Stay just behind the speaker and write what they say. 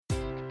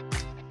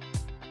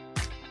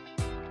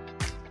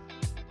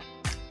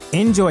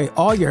Enjoy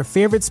all your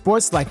favorite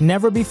sports like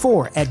never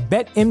before at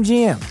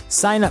BetMGM.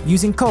 Sign up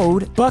using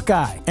code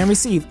Buckeye and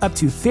receive up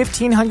to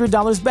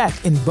 $1,500 back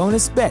in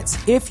bonus bets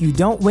if you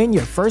don't win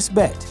your first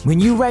bet. When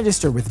you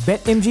register with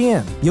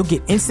BetMGM, you'll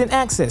get instant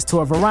access to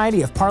a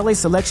variety of parlay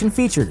selection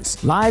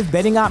features, live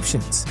betting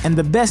options, and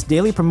the best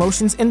daily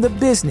promotions in the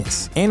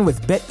business. And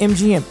with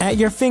BetMGM at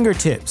your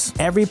fingertips,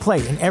 every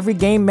play and every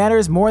game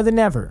matters more than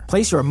ever.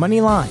 Place your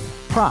money line,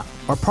 prop,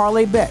 or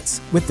parlay bets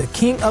with the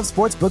king of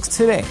sportsbooks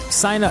today.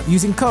 Sign up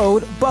using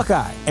code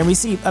Buckeye and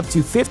receive up to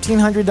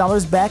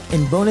 $1,500 back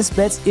in bonus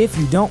bets if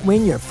you don't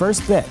win your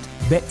first bet.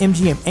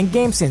 BetMGM and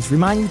GameSense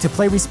remind you to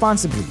play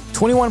responsibly.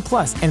 21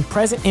 plus and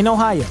present in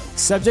Ohio,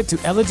 subject to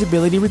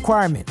eligibility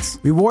requirements.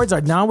 Rewards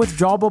are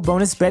non-withdrawable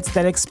bonus bets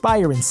that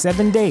expire in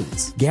 7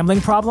 days. Gambling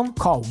problem?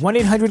 Call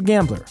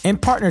 1-800-GAMBLER. In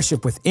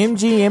partnership with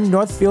MGM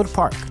Northfield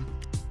Park.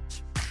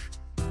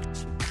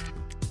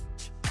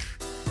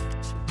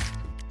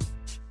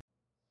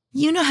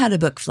 You know how to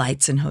book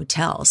flights and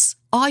hotels.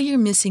 All you're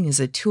missing is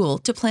a tool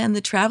to plan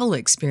the travel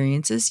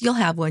experiences you'll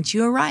have once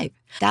you arrive.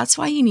 That's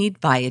why you need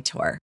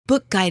Viator.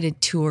 Book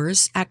guided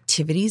tours,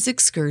 activities,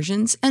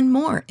 excursions, and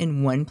more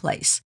in one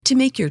place to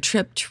make your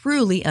trip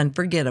truly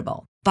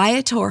unforgettable.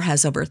 Viator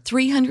has over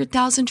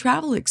 300,000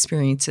 travel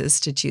experiences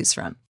to choose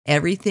from.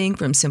 Everything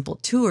from simple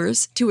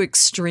tours to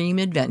extreme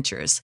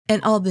adventures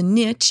and all the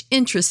niche,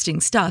 interesting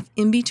stuff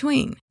in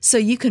between. So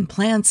you can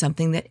plan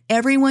something that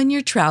everyone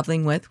you're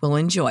traveling with will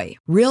enjoy.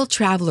 Real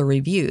traveler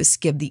reviews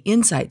give the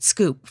inside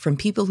scoop from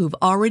people who've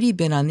already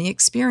been on the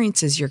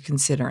experiences you're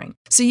considering.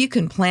 So you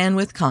can plan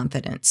with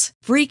confidence.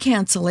 Free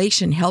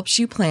cancellation helps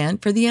you plan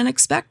for the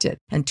unexpected.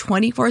 And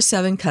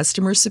 24/7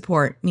 customer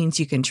support means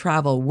you can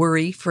travel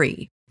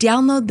worry-free.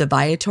 Download the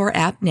Viator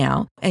app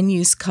now and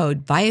use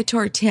code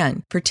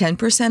Viator10 for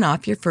 10%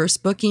 off your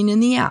first booking in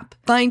the app.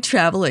 Find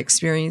travel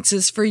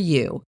experiences for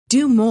you.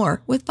 Do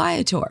more with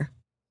Viator.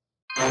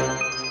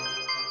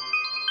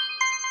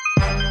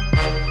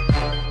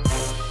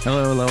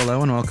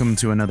 Hello, and welcome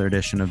to another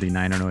edition of the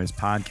Niner Noise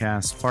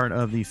podcast, part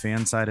of the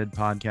Fansided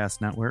Podcast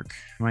Network.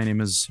 My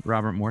name is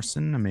Robert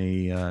Morrison. I'm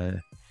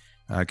a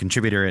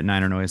contributor at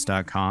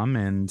NinerNoise.com,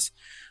 and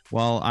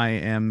while I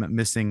am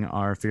missing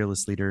our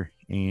fearless leader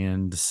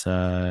and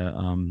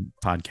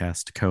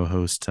podcast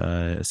co-host,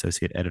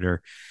 associate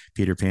editor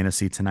Peter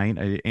Fantasy tonight,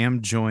 I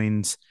am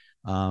joined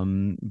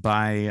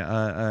by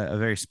a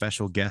very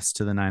special guest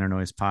to the Niner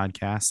Noise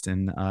podcast,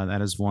 and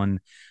that is one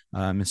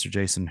Mr.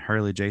 Jason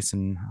Hurley.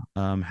 Jason,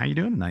 how you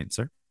doing tonight,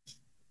 sir?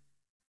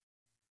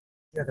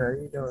 Good. How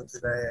are you doing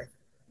today?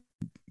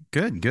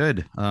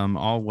 Good.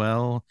 All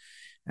well.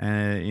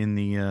 In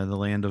the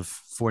land of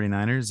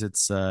 49ers,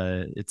 it's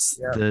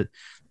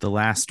the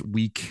last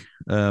week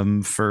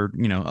for,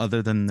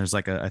 other than there's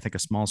I think a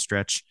small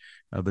stretch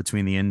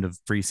between the end of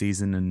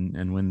preseason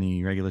and when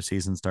the regular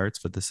season starts,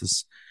 but this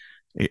is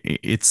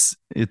it's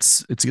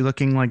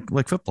looking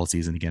like football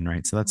season again,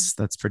 right? So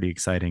that's pretty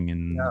exciting,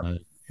 and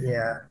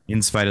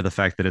in spite of the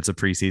fact that it's a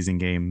preseason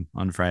game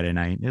on Friday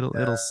night,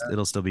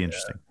 it'll still be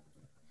interesting.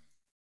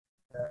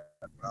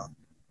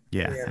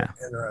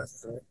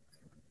 Interesting.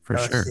 For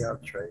sure. See how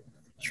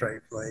Trey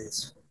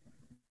plays.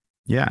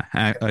 Yeah,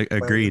 I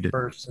agreed.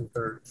 First and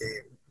third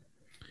game.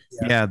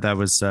 Yeah, that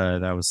was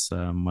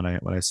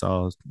what I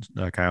saw.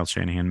 Kyle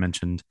Shanahan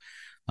mentioned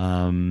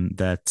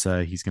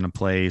that he's going to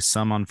play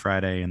some on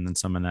Friday and then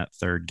some in that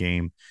third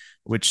game,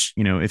 which,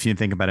 if you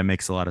think about it,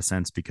 makes a lot of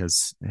sense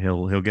because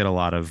he'll get a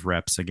lot of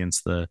reps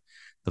against the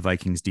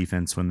Vikings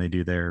defense when they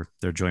do their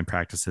joint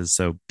practices.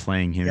 So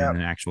playing him in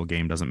an actual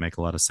game doesn't make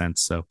a lot of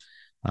sense. So,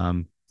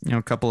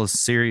 a couple of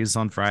series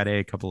on Friday,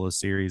 a couple of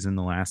series in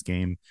the last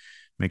game,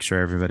 make sure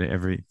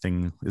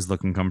everything is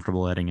looking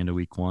comfortable heading into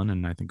week one.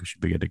 And I think we should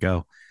be good to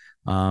go.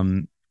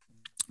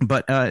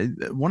 But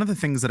one of the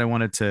things that I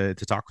wanted to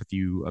talk with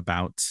you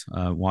about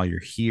while you're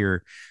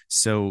here,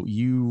 so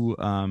you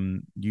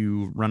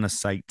run a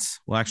site,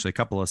 well, actually a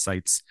couple of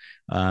sites,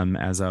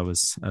 as I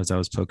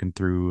was poking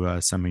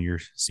through some of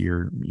your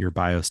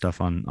bio stuff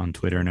on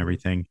Twitter and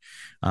everything,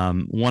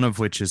 one of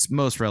which is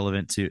most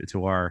relevant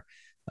to our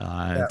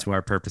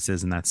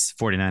purposes, and that's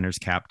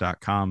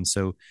 49erscap.com.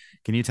 So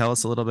can you tell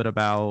us a little bit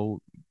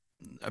about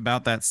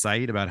that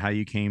site, about how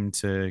you came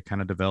to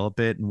kind of develop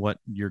it and what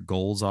your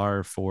goals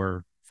are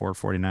for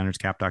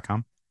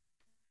 49erscap.com?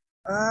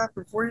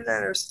 For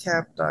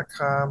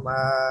 49erscap.com,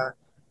 I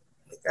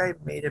think I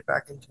made it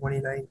back in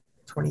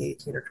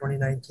 2018 or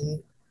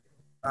 2019.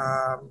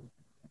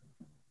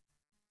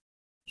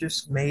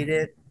 Just made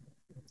it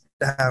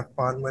to have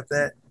fun with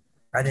it.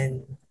 I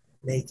didn't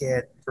make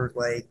it for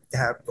to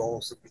have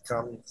goals to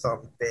become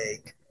some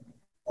big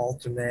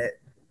alternate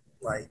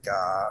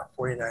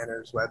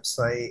 49ers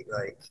website.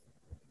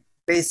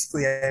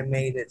 Basically I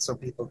made it so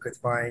people could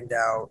find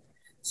out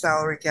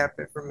salary cap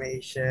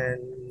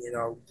information,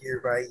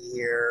 year by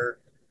year.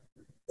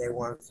 They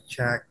wanted to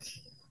check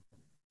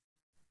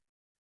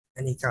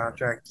any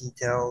contract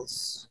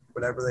details,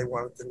 whatever they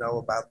wanted to know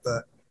about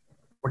the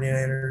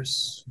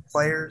 49ers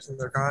players and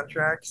their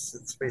contracts.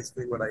 It's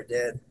basically what I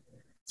did.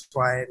 That's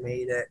why I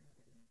made it.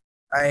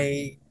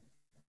 I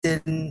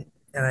didn't,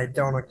 and I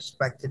don't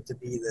expect it to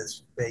be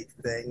this big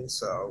thing.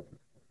 So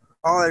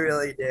all I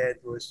really did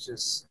was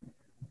just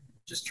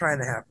trying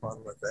to have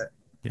fun with it.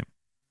 Yeah.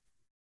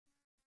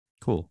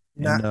 Cool.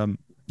 Not And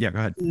yeah, go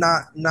ahead.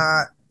 not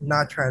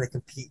trying to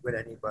compete with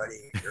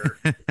anybody or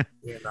I'm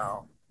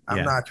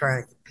Yeah. not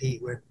trying to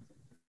compete with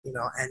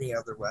any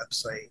other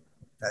website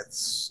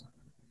that's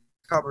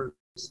covers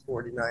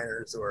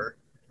 49ers or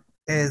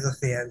is a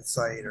fan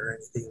site or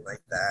anything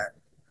like that.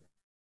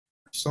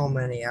 There's so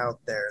many out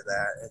there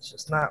that it's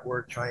just not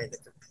worth trying to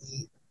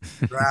compete.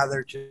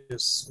 Rather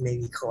just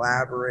maybe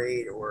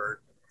collaborate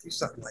or do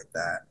something like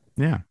that.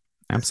 Yeah, Just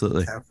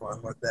absolutely. have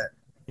fun with it.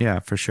 Yeah,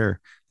 for sure.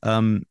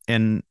 And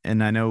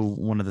I know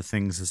one of the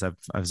things as I've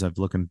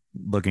looking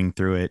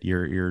through it,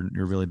 you're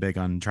really big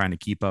on trying to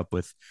keep up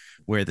with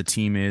where the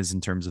team is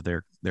in terms of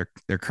their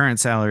current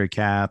salary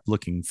cap,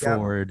 looking Yep.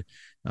 forward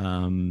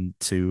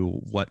to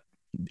what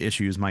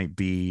issues might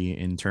be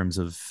in terms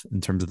of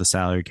the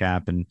salary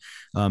cap. And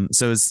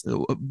so is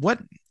what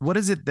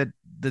is it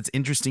that's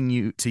interesting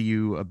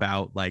you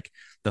about like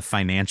the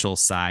financial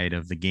side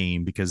of the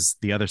game, because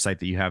the other side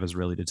that you have is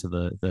related to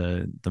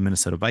the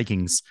Minnesota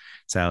Vikings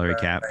salary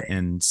cap. Right.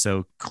 And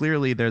so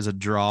clearly there's a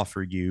draw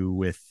for you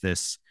with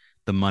the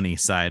money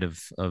side of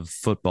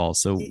football.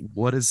 So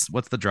what's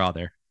the draw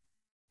there?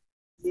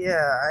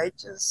 Yeah, I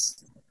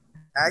just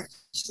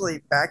actually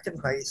back in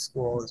high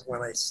school is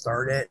when I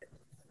started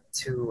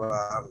to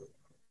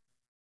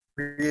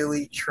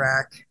really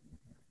track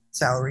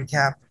salary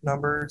cap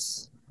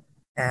numbers,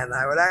 and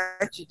I would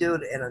actually do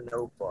it in a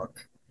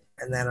notebook.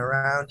 And then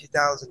around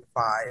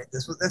 2005,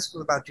 this was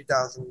about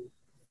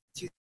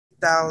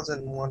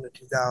 2001 to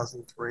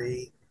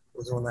 2003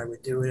 was when I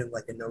would do it in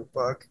like a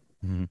notebook.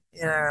 Mm-hmm.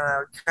 And I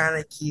would kind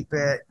of keep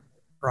it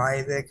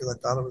private because I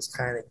thought it was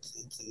kind of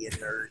geeky and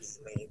nerdy,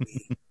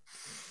 maybe.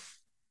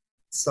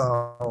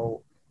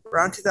 So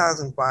around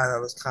 2005, I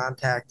was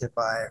contacted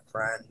by a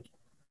friend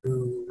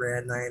who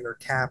ran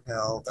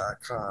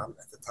NinerCapHell.com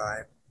at the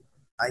time.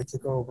 I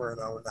took over in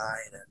 '09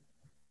 and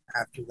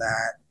after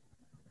that.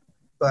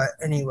 But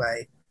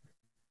anyway,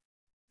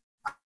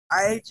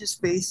 I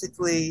just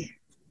basically,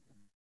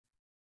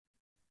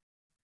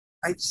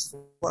 I just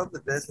love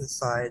the business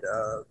side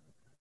of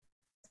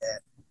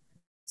it.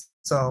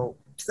 So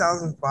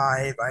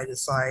 2005, I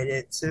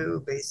decided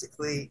to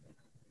basically,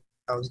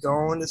 I was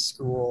going to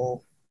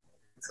school,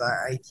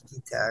 IT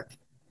Tech,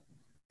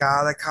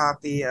 got a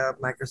copy of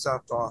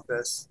Microsoft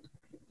Office,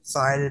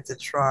 decided to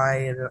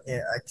try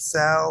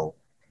Excel,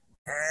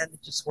 and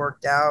it just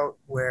worked out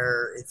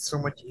where it's so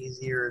much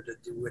easier to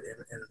do it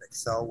in an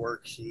Excel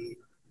worksheet,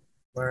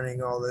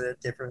 learning all the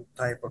different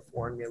type of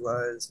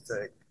formulas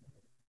to,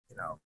 you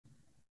know,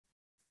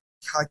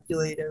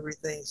 calculate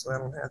everything so I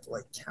don't have to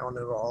like count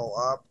it all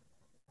up,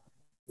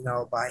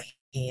 by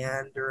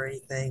hand or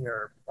anything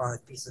or on a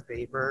piece of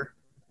paper.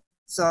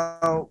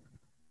 So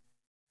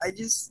I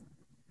just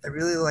I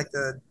really like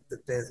the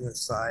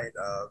business side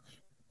of,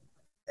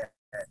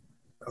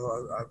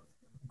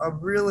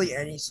 of really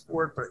any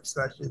sport, but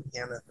especially the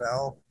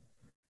NFL.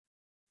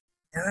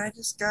 And I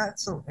just got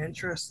so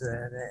interested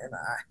in it, and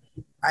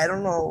I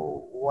don't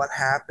know what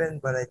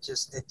happened, but it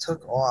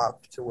took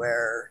off to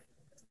where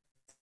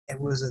it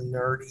was a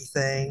nerdy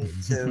thing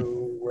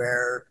to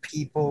where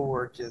people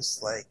were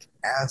just like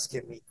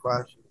asking me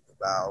questions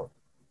about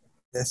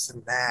this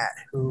and that,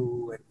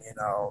 who, and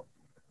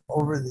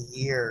over the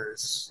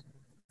years,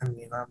 I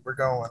mean, we're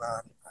going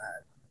on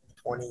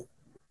 20,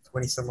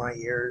 20 some odd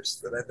years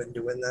that I've been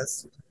doing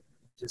this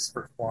just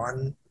for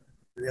fun.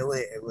 Really,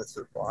 it was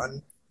for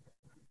fun.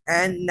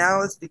 And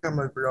now it's become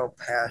a real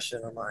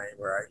passion of mine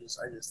where I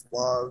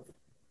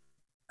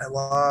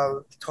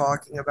love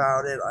talking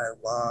about it. I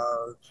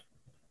love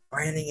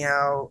finding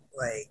out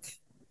like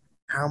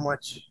how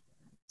much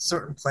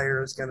certain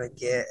player is going to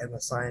get in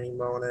the signing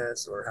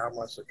bonus or how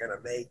much they're going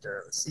to make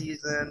during the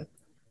season.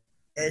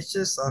 It's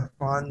just a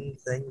fun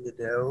thing to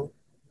do.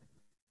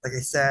 Like I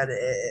said,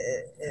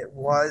 it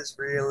was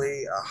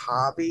really a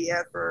hobby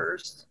at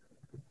first,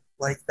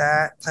 like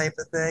that type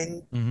of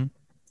thing, Mm-hmm.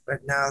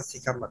 but now it's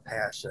become a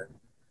passion.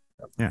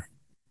 Yeah,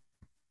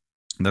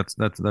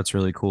 that's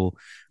really cool.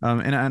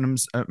 And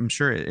I'm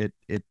sure it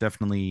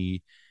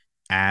definitely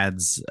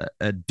adds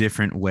a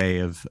different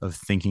way of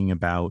thinking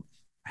about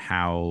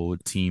how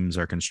teams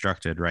are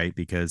constructed, right?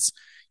 Because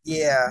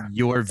Yeah,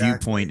 your exactly.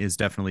 viewpoint is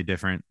definitely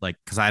different. Like,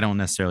 because I don't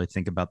necessarily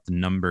think about the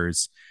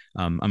numbers.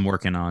 I'm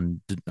working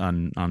on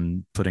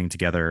putting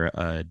together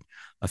a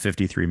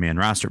 53 man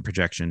roster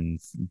projection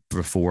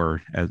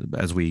before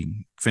as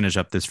we finish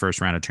up this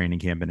first round of training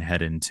camp and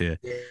head into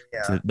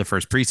Yeah, to the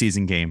first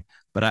preseason game.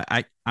 But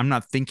I'm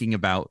not thinking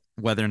about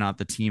whether or not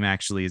the team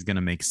actually is going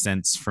to make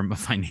sense from a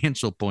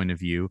financial point of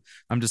view.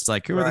 I'm just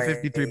like, who are the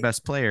 53 right.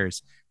 best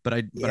players? But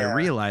I Yeah,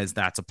 realize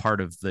that's a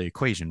part of the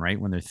equation, right?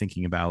 When they're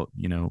thinking about,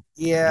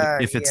 yeah,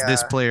 if it's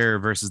this yeah, player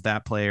versus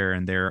that player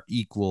and they're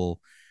equal,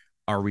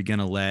 are we going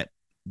to let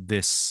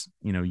this,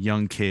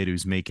 young kid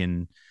who's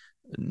making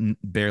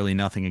barely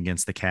nothing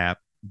against the cap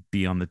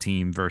be on the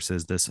team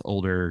versus this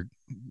older,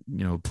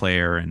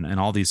 player and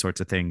all these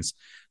sorts of things.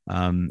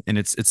 And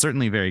it's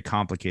certainly very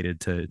complicated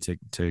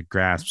to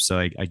grasp. So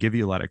I give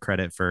you a lot of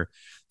credit for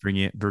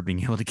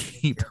being able to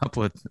keep up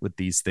with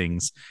these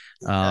things.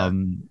 Yeah,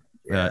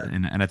 yeah,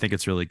 And I think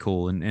it's really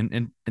cool.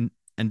 And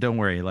don't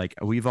worry, like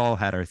we've all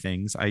had our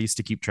things. I used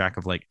to keep track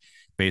of like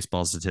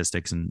baseball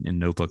statistics and in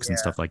notebooks and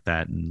yeah, stuff like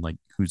that, and like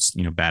who's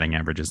batting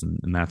averages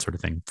and that sort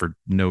of thing for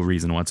no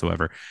reason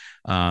whatsoever.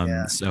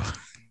 yeah. So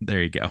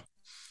there you go.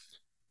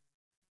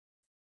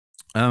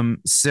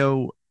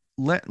 So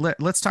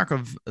let's talk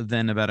of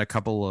then about a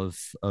couple of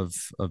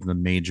the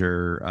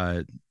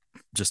major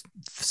just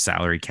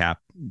salary cap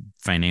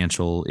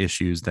financial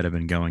issues that have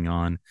been going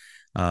on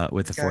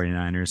with the Okay.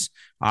 49ers.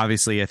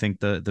 Obviously, I think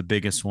the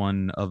biggest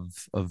one of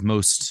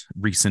most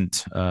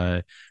recent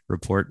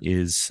report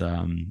is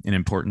in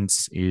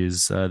importance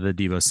is the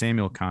Deebo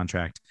Samuel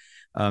contract.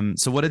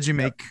 So what did you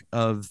Yep. make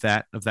of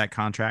that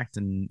contract,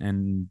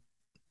 and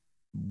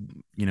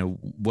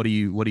what do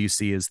you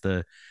see as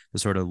the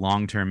sort of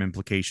long-term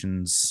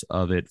implications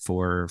of it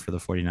for the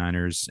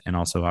 49ers, and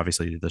also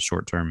obviously the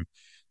short-term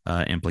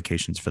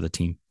implications for the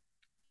team?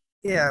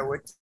 Yeah,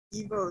 with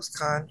Evo's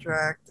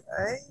contract,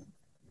 I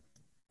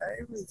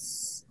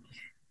was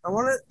I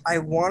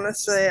want to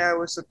say I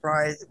was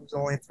surprised it was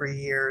only 3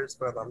 years,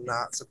 but I'm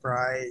not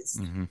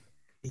surprised Hmm.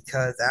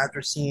 because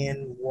after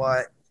seeing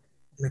what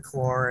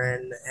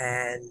McLaurin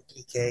and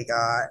DK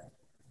got,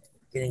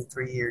 getting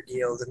 3 year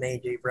deals, and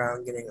AJ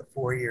Brown getting a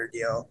 4 year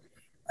deal,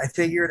 I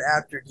figured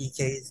after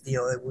DK's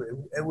deal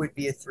it would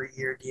be a 3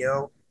 year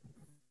deal.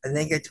 I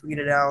think I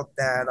tweeted out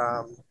that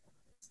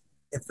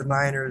if the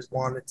Niners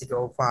wanted to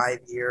go 5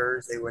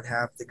 years, they would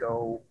have to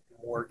go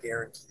more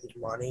guaranteed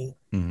money.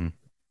 Hmm.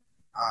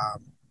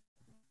 Um,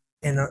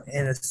 in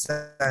a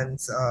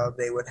sense of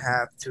they would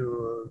have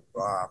to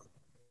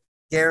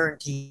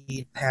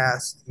guaranteed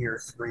past year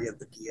 3 of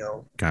the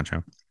deal,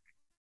 Gotcha.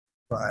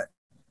 but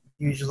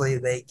usually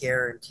they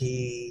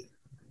guarantee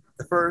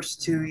the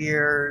first 2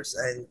 years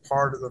and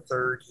part of the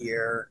third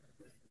year.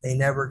 They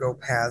never go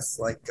past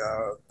like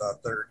the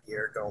third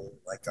year, going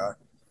like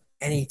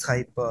any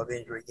type of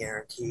injury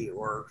guarantee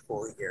or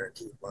fully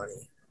guaranteed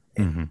money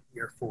in Hmm.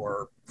 year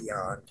 4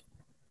 beyond.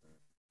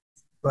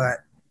 But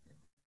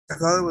I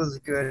thought it was a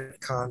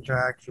good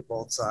contract for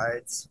both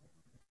sides.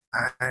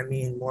 I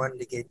mean, one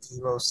to get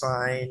Devo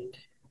signed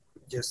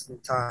just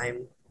in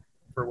time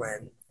for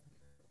when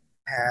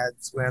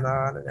pads went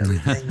on and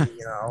everything.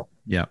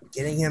 Yeah.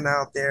 Getting him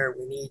out there,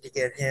 we need to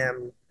get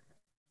him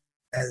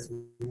as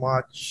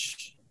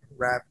much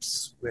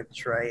reps with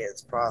Trey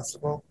as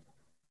possible.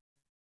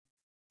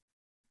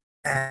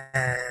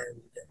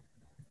 And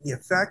the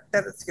effect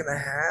that it's going to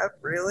have,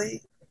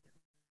 really,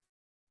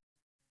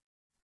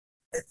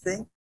 I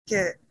think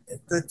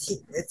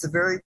it's a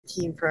very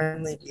team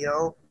friendly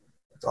deal.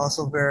 It's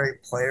also very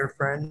player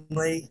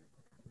friendly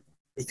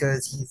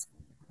because he's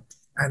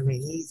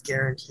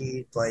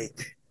guaranteed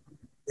like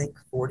I think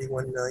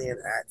 41 million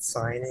at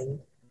signing,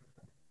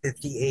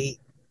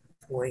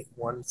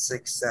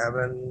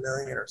 58.167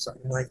 million or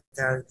something like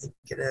that. I think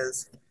it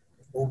is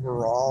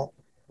overall.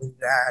 With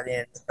that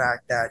and the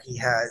fact that he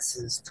has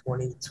his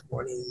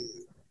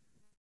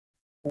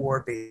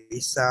 2024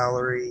 base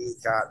salary, he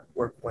got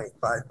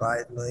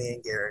 4.55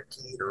 million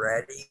guaranteed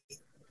already,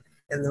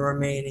 and the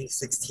remaining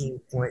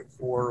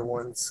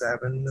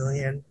 16.417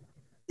 million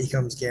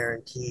becomes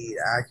guaranteed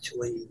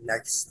actually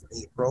next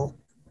April.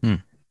 Hmm.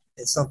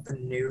 It's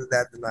something new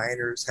that the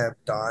Niners have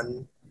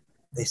done.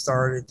 They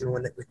started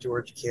doing it with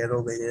George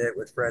Kittle. They did it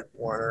with Fred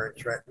Warner and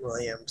Trent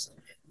Williams.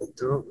 They'll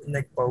do it with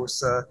Nick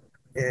Bosa.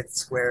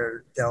 It's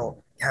where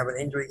they'll have an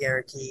injury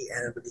guarantee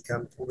and it'll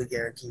become fully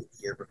guaranteed the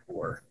year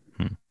before.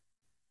 Hmm.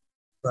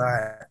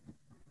 But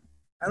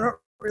I don't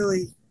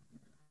really.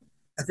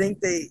 I think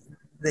they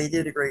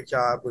did a great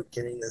job with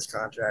getting this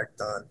contract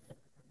done.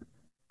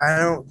 I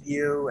don't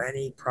view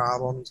any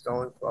problems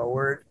going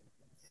forward.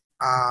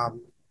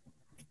 Um,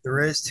 there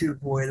is 2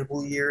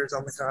 voidable years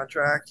on the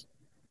contract,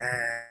 and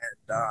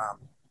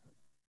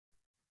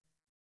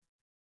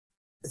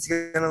it's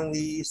going to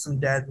leave some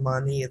dead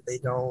money if they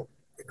don't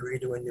agree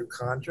to a new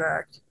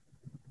contract.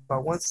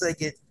 But once they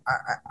get,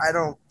 I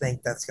don't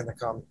think that's going to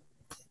come.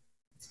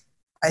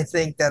 I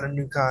think that a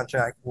new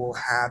contract will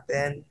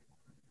happen.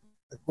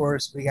 Of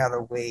course, we got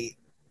to wait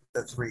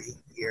the 3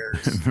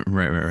 years,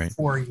 Right, right, right,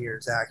 4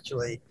 years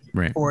actually,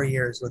 right. 4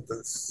 years with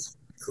this,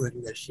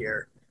 including this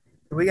year.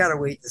 We got to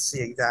wait to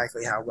see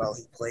exactly how well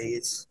he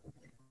plays.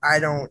 I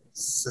don't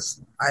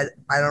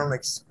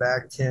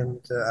expect him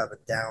to have a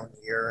down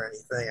year or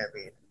anything. I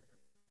mean,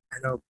 I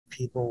know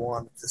people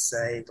wanted to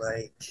say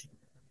like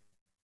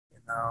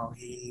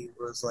he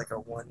was like a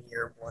 1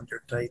 year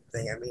wonder type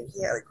thing. I mean,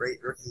 he had a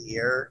great rookie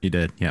year You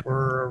did. Yeah.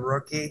 for a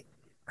rookie.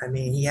 I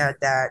mean, he had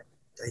that.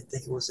 I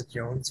think it was a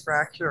Jones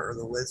fracture or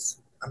the Liz.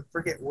 I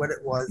forget what it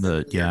was in The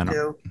year yeah, I don't,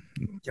 two.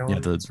 yeah, the Jones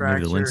maybe the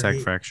fracture. Linsack He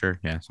fracture.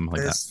 Yeah, something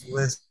like that.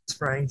 Liz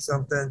sprang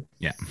something,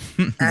 Yeah.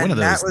 One of and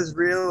that those. was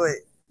really,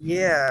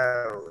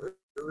 yeah.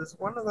 It was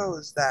one of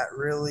those that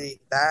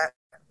really that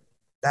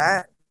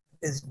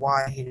is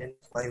why he didn't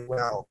play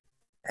well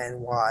and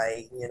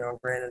why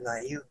Brandon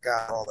Ayuk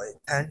got all the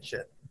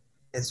attention.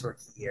 his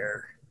rookie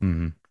year.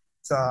 Hmm.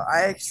 So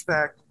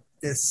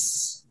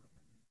this.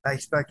 I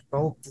expect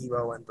both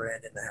Debo and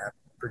Brandon to have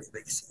pretty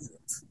big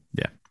seasons.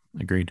 Yeah,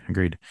 agreed.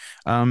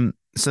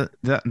 So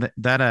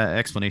that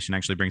explanation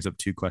actually brings up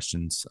two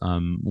questions.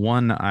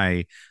 One,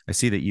 I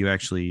see that you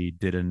actually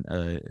did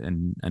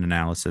an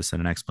analysis and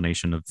an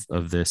explanation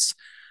of this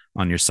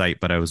on your site,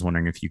 but I was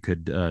wondering if you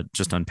could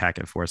just unpack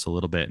it for us a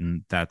little bit,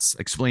 and that's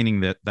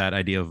explaining that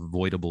idea of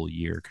voidable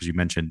year, because you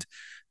mentioned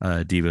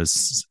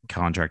Diva's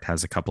contract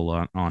has a couple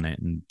on it,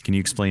 and can you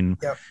explain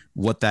Yep.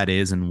 what that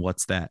is and what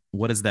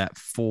is that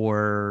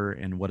for,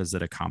 and what does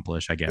it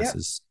accomplish? I guess Yep.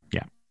 is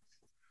yeah.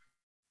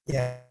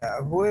 Yeah.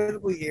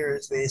 Avoidable year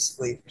is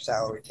basically for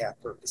salary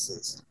cap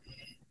purposes.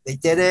 They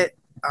did it.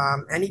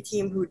 Any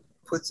team who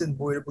puts in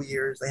voidable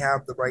years, they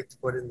have the right to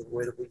put in the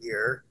voidable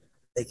year.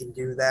 They can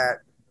do that.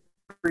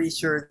 Pretty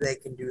sure they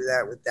can do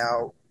that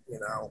without,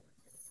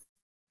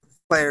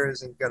 player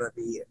isn't going to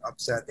be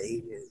upset. The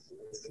agent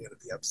isn't going to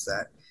be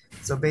upset.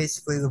 So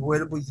basically, the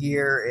voidable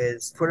year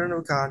is put into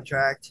a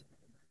contract.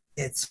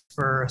 It's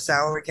for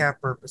salary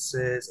cap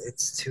purposes.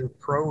 It's to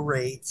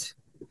prorate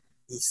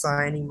the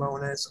signing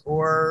bonus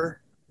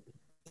or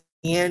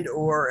an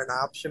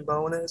option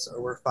bonus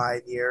over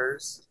 5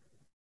 years.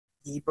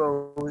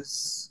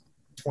 Debo's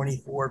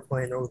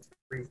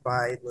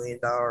 $24.035 million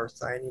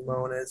signing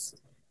bonus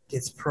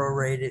gets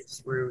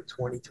prorated through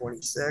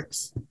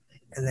 2026,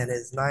 and then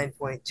his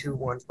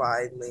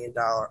 $9.215 million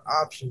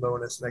option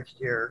bonus next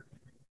year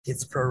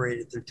gets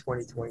prorated through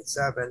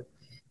 2027.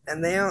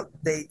 And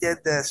they did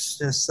this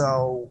just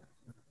so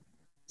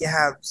you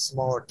have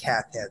smaller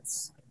cap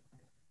hits.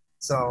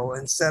 So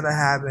instead of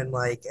having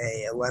like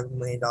a $11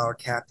 million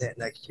cap hit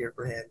next year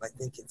for him, I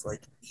think it's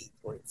like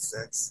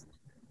 8.68,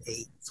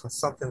 so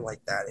something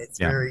like that.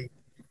 Yeah.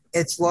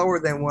 It's lower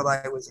than what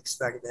I was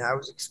expecting. I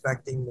was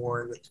expecting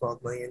more in the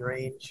 12 million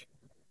range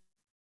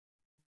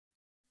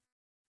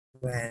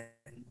when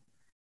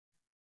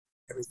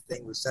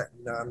everything was set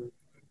and done.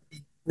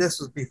 This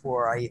was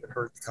before I even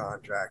heard the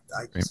contract.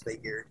 I Right. just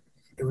figured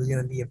it was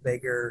going to be a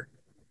bigger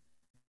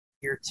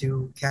year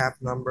two cap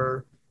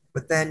number.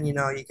 But then, you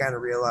kind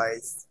of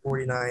realize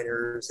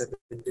 49ers have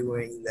been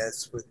doing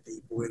this with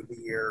the void of the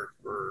year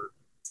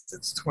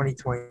since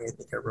 2020. I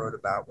think I wrote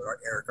about with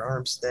Eric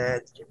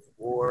Armstead, Jimmy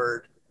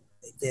Ward.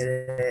 They did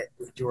it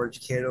with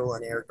George Kittle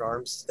and Eric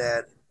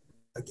Armstead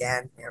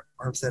again,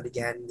 Armstead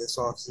again this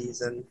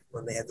offseason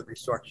when they had to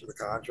restructure the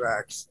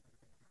contracts.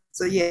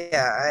 So,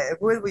 yeah,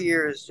 void of the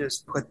year is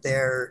just put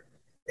there.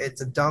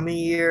 It's a dummy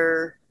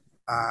year.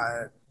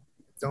 Uh,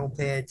 don't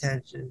pay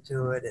attention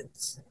to it.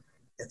 It's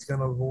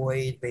going to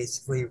void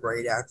basically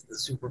right after the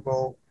Super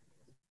Bowl.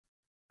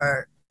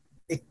 Uh,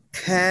 it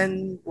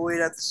can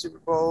void at the Super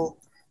Bowl.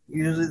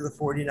 Usually the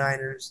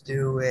 49ers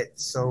do it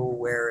so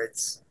where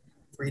it's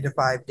 3 to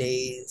 5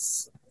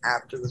 days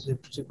after the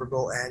Super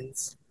Bowl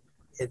ends,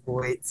 it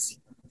voids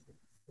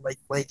like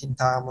Blake and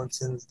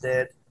Tomlinson's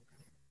did,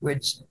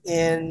 which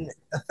in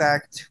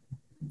effect,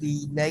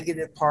 the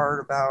negative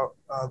part about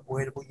a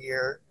voidable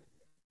year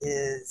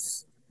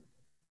is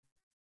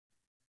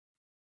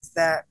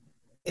that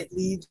it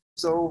leaves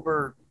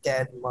over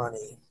dead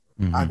money.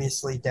 Hmm.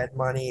 Obviously, dead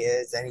money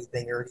is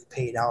anything already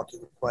paid out to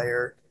the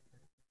player.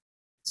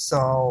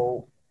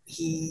 So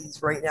he's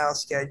right now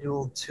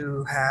scheduled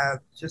to have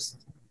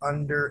just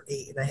under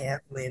 $8.5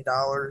 million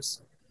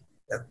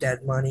of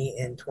dead money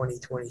in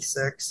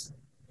 2026.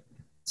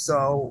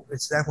 So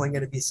it's definitely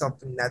going to be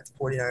something that the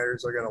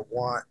 49ers are going to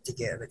want to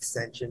get an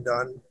extension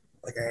done,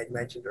 like I had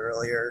mentioned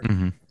earlier.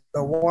 Hmm.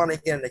 They'll want to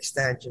get an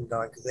extension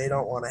done because they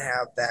don't want to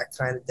have that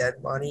kind of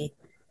dead money.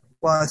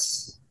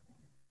 Plus,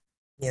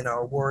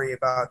 worry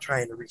about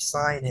trying to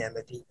re-sign him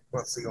if he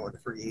wants to go into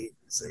free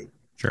agency. So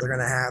Sure. they're going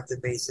to have to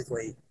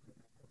basically,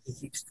 he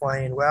keeps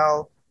playing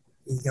well,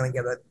 he's going to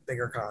get a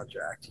bigger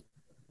contract,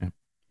 Yeah.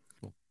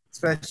 Cool.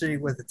 especially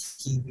with the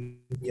TV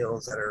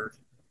deals that are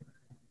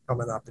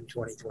coming up in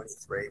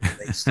 2023 when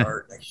they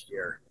start next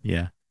year.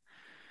 Yeah.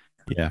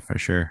 Yeah, for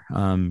sure.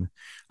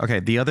 Okay.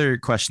 The other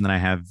question that I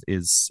have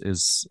is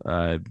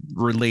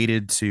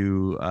related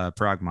to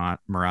Parag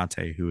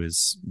Marate, who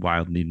is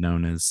widely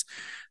known as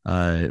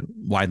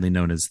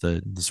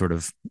the sort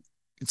of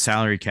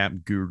salary cap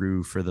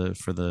guru for the Yep.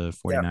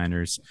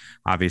 49ers.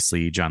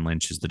 Obviously, John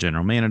Lynch is the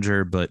general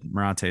manager, but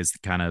Marate is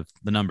kind of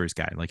the numbers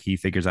guy. Like he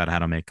figures out how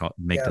to make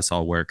Yep. this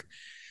all work.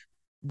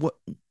 What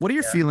what are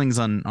your Yeah. feelings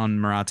on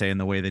Marate and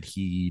the way that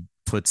he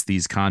puts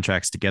these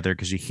contracts together?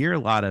 Because you hear a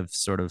lot of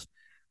sort of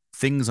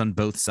things on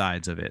both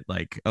sides of it,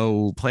 like,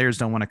 oh, players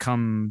don't want to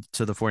come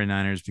to the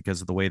 49ers because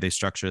of the way they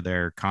structure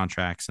their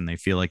contracts and they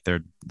feel like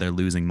they're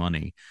losing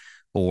money,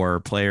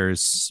 or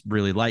players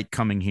really like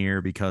coming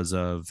here because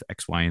of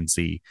X, Y, and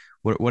Z.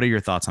 What are your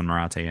thoughts on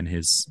Marate and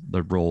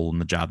the role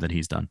and the job that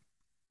he's done?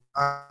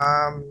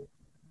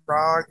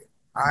 Frog,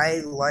 I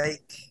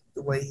like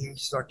the way he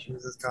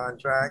structures his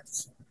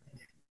contracts.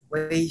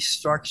 The way he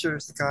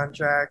structures the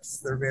contracts,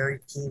 they're very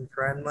team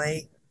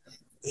friendly.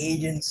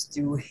 Agents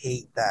do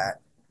hate that.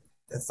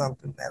 That's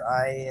something that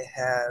I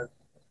have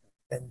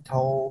been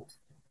told.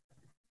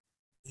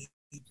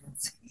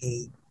 Agents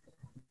hate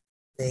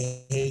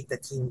they hate the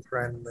team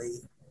friendly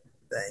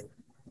thing.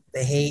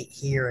 They hate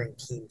hearing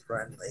team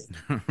friendly.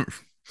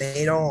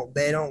 They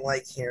don't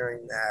like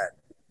hearing that.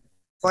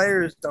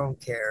 Players don't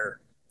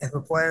care. If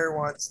a player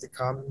wants to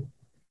come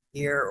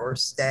here or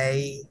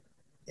stay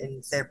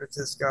in San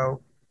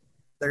Francisco,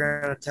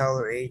 they're gonna tell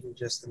their agent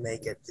just to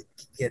make it to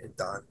get it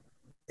done.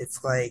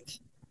 It's like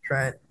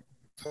Trent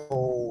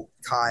told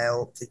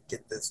Kyle to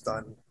get this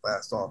done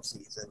last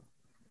offseason,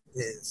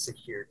 his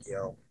 6 year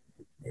deal.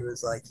 He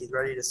was like, he's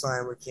ready to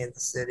sign with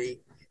Kansas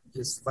City.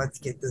 Just let's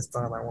get this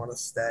done. I want to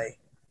stay.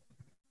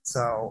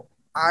 So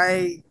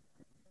I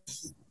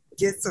he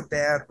gets a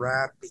bad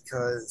rap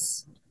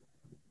because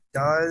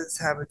does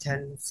have a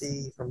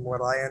tendency, from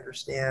what I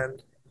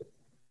understand,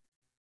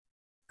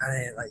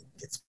 and like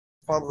it's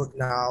public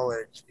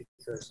knowledge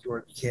because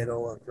George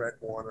Kittle and Fred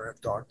Warner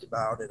have talked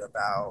about it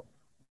about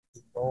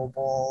he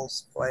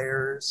lowballs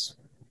players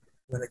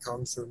when it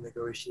comes to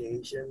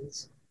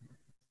negotiations.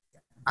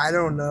 I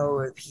don't know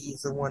if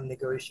he's the one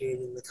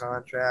negotiating the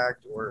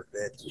contract or if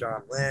it's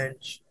John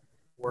Lynch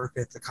or if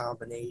it's a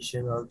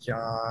combination of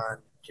John,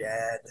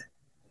 Jed,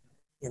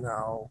 you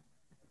know,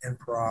 and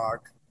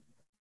Prague.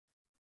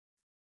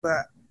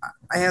 But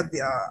I have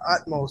the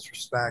utmost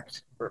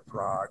respect for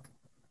Prague.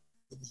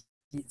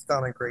 He's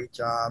done a great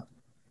job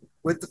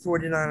with the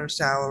 49ers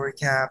salary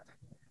cap.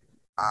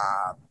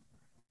 Uh,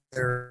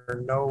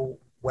 there's no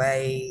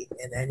way,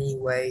 in any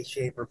way,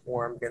 shape, or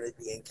form, going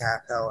to be in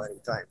cap hell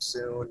anytime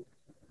soon.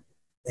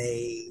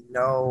 They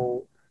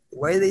know the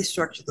way they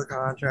structure the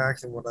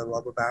contracts, and what I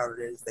love about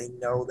it is they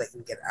know they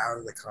can get out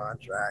of the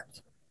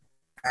contract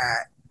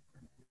at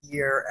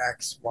year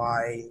X,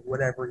 Y,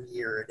 whatever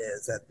year it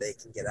is that they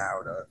can get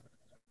out of.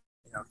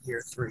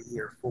 Year 3,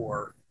 year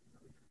 4,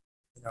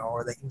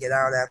 or they can get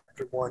out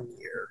after 1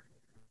 year.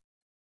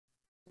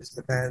 Just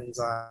depends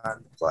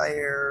on the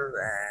player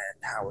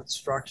and how it's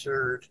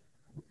structured.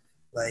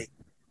 Like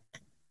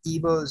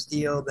Debo's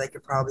deal, they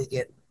could probably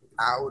get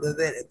out of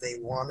it if they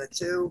wanted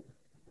to.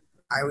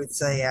 I would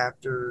say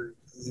after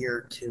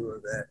year 2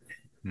 of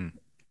it.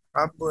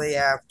 Probably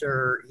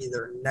after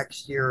either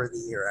next year or the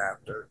year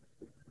after.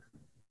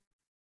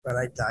 But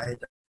I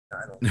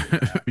don't know.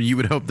 You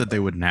would hope that they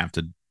wouldn't have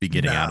to be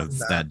getting out of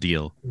that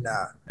deal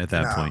at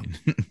that point.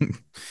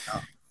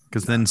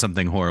 Because then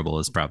something horrible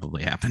has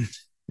probably happened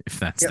if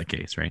that's the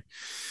case, right?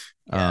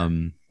 Yeah.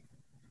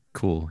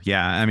 Cool.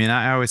 Yeah. I mean,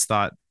 I always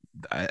thought,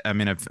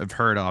 I've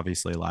heard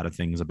obviously a lot of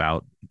things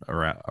about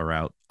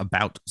Parag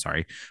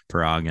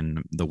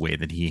and the way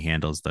that he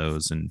handles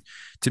those. And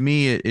to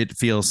me, it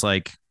feels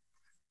like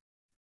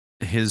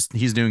he's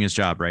doing his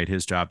job, right?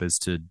 His job is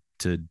to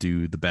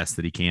do the best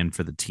that he can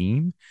for the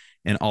team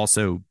and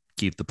also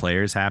keep the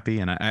players happy.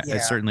 And I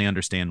certainly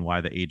understand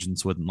why the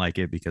agents wouldn't like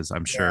it, because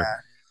I'm sure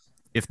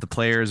if the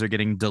players are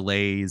getting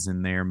delays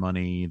in their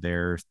money,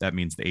 that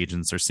means the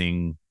agents are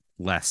seeing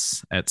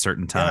less at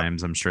certain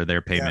times. I'm sure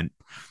their payment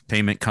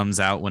comes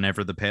out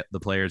whenever the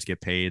players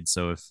get paid.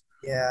 So if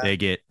they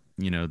get,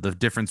 the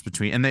difference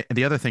between, and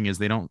the other thing is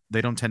they don't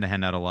tend to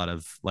hand out a lot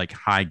of like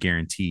high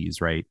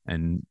guarantees, right?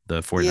 And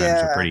the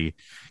 49ers are pretty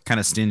kind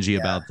of stingy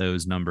about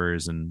those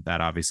numbers, and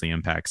that obviously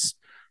impacts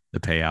the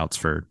payouts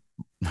for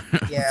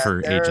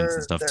for agents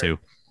and stuff too.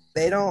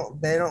 They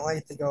don't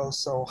like to go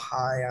so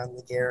high on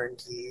the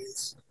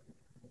guarantees.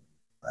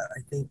 But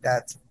I think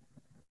that's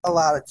a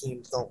lot of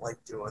teams don't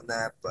like doing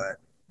that, but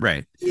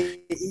right.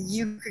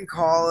 You can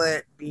call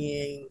it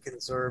being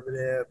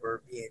conservative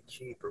or being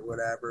cheap or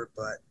whatever,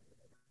 but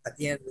at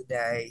the end of the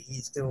day,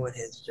 he's doing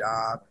his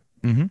job.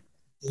 Mm-hmm.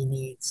 He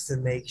needs to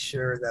make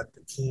sure that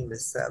the team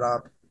is set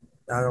up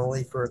not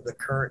only for the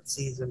current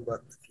season,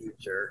 but the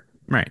future.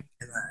 Right.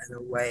 In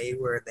a way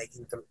where they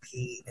can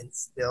compete and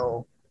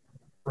still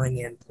bring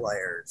in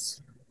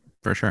players.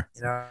 For sure.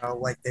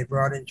 Like they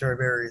brought in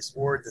Charvarius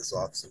Ward this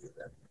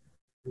offseason,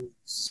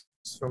 who's,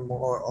 from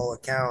all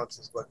accounts,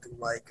 is looking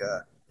like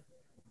a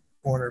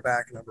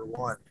cornerback number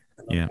 1,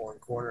 a number 1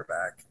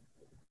 cornerback.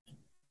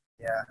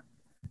 Yeah.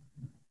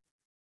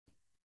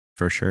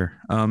 For sure.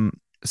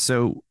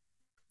 So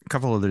a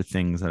couple other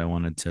things that I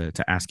wanted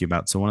to ask you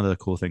about. So one of the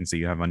cool things that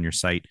you have on your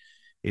site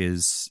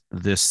is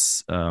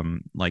this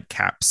like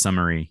cap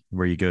summary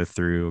where you go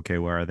through, okay,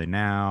 where are they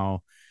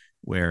now?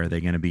 Where are they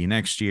going to be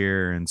next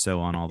year? And so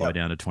on, all the way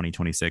down to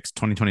 2026.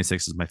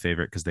 2026 is my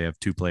favorite because they have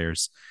 2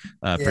 players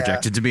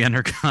projected to be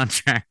under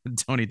contract in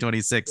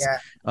 2026.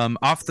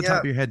 Off the top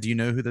of your head, do you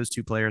know who those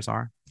 2 players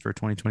are for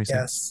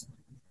 2026?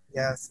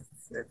 Yes.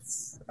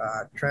 It's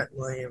Trent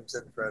Williams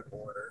and Fred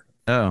Warner.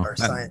 Are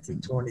signed through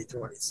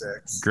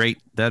 2026.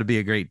 Great. That'd be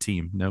a great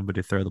team.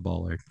 Nobody throw the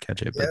ball or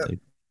catch it, but they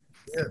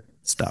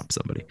stop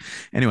somebody.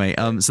 Anyway,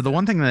 so the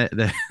one thing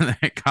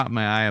that caught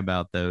my eye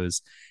about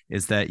those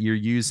is that you're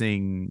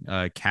using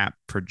cap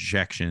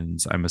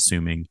projections, I'm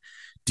assuming.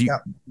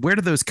 Where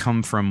do those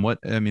come from? Does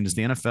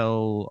the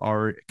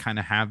NFL kind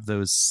of have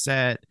those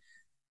set?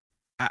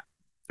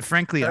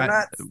 Frankly,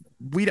 I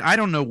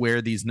don't know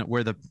where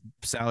the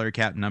salary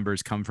cap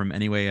numbers come from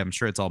anyway. I'm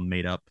sure it's all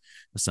made up,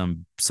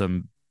 some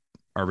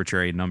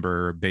arbitrary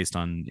number based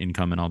on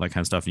income and all that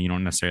kind of stuff, and you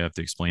don't necessarily have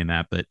to explain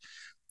that. But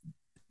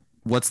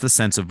what's the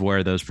sense of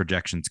where those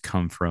projections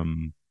come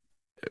from?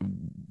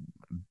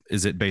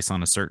 Is it based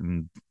on a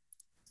certain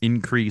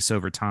increase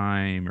over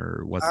time,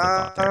 or what's the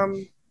thought there?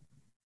 Um,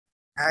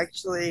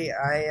 Actually,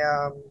 I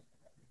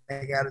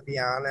gotta be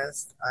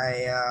honest.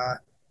 I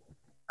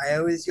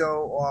always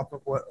go off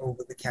of what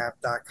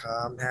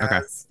overthecap.com Okay,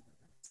 has.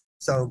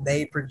 So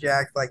they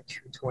project like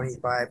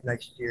 225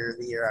 next year,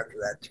 the year after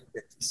that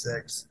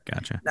 256.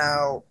 gotcha.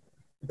 Now,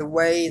 the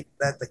way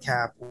that the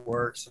cap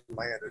works, from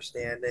my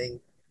understanding,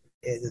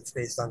 is it's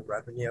based on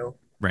revenue,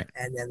 Right.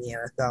 and then the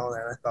NFL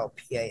and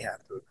NFLPA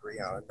have to agree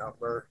on a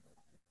number.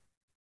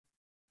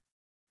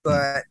 Hmm.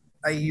 But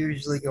I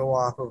usually go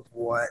off of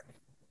what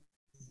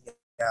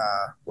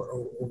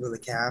over the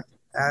cap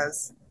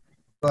has.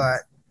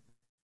 But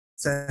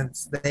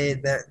since they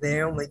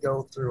only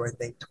go through, I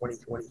think,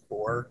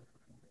 2024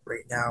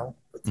 right now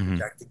with the Hmm.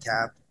 projected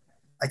cap,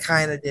 I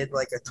kind of did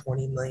like a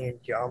 20 million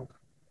jump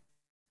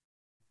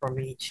from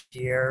each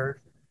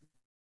year.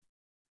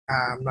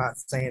 I'm not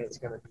saying it's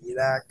going to be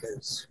that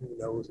because who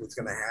knows what's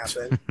going to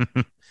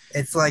happen.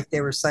 It's like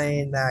they were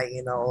saying that,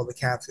 the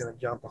cap's going to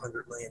jump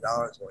 $100 million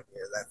one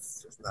year.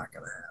 That's just not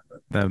going to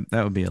happen.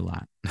 That would be a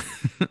lot. Yeah.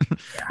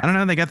 I don't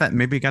know. They got that,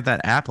 maybe got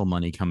that Apple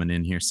money coming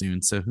in here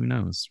soon. So who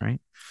knows, right?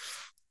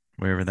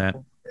 Wherever If, that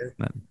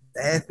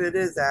if it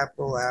is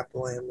Apple,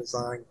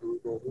 Amazon,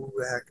 Google, who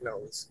the heck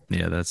knows?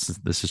 yeah, this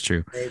is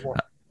true. They Uh, want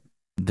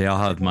they all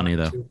they have money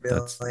want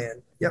though. 2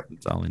 billion. Yep.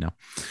 That's all I know.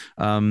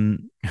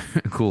 Um,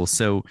 cool.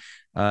 So,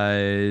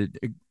 a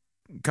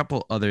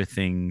couple other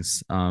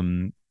things.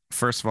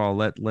 First of all,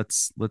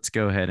 let's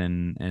go ahead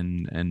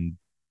and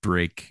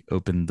break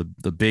open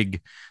the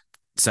big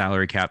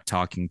salary cap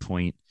talking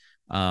point.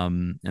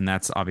 And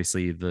that's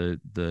obviously the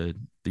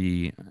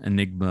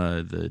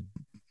enigma, the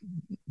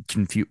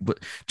confuse. But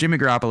Jimmy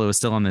Garoppolo is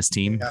still on this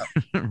team,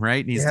 Yeah.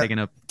 right? He's Yeah. taken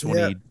up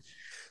Yeah.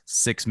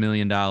 $26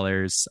 million.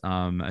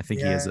 I think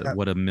he has Yeah.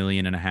 what, 1.5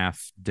 million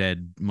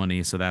dead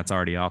money, so that's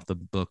already off the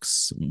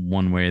books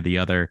one way or the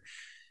other.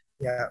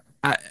 Yeah.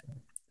 I,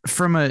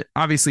 from a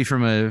obviously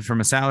from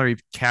a salary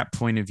cap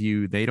point of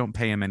view, they don't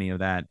pay him any of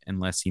that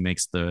unless he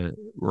makes the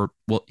or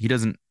well, he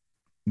doesn't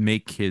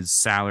make his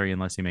salary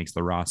unless he makes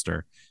the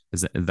roster.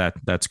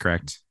 That's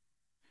correct?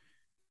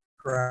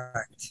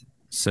 Correct.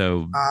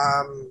 So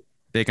Um.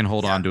 they can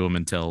hold Yeah. on to him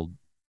until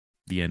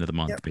the end of the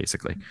month, Yep.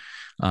 basically.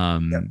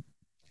 Yep.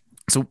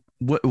 So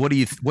what do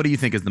you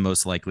think is the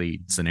most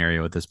likely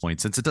scenario at this point?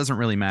 Since it doesn't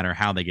really matter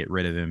how they get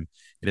rid of him,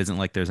 it isn't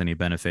like there's any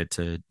benefit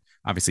to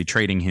obviously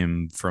trading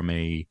him from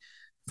a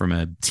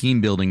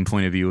team building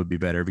point of view would be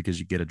better because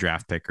you get a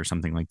draft pick or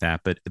something like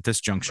that. But at this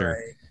juncture,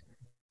 Right.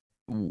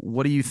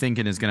 what are you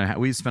thinking is going to?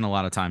 We've spent a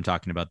lot of time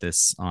talking about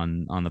this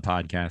on the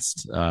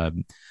podcast.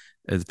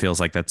 It feels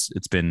like it's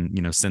been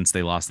since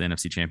they lost the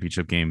NFC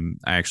Championship game.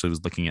 I actually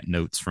was looking at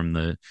notes from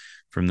the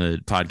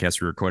podcast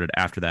we recorded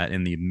after that,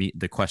 and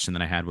the question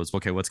that I had was,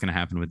 okay, what's going to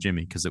happen with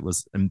Jimmy? Because it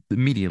was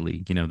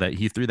immediately that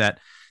he threw that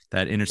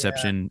Yeah.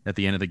 interception at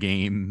the end of the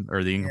game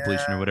or the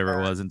incompletion or whatever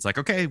it Yeah. was, and it's like,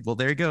 okay, well,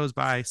 there he goes,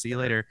 bye, see you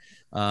later.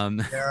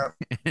 Um, Yeah.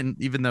 and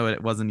even though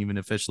it wasn't even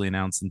officially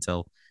announced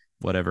until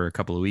whatever a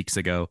couple of weeks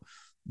ago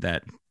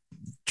that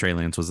Trey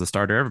Lance was the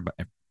starter,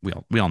 everybody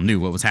we all knew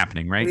what was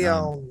happening, right? We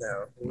all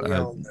know. We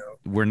Uh, all know.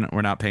 we're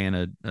not paying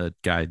a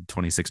guy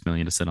 26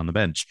 million to sit on the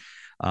bench.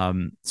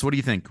 So what do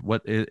you think?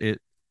 What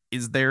it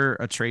is there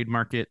a trade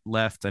market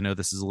left? I know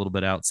this is a little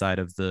bit outside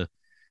of the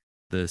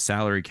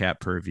salary cap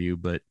purview,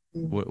 but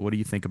what do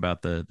you think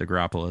about the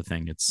Garoppolo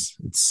thing? It's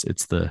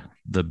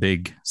the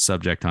big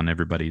subject on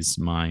everybody's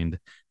mind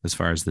as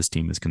far as this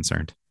team is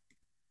concerned.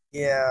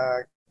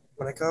 Yeah.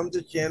 When it comes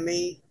to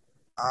Jimmy,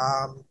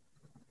 um,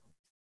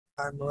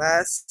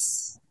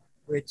 unless,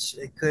 which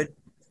it could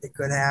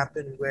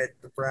happen with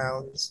the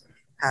Browns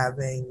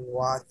having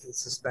Watson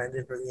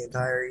suspended for the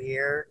entire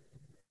year.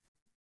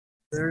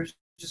 There's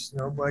just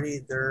nobody.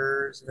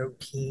 There's no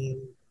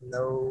team.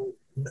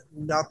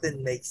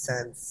 Nothing makes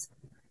sense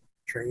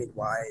trade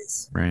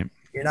wise. Right.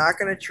 You're not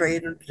going to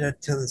trade him to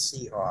the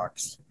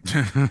Seahawks,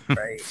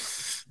 right?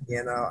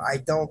 I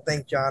don't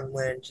think John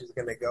Lynch is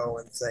going to go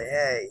and say,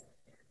 "Hey,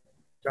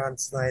 John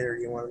Snyder,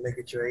 you want to make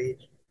a trade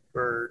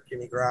for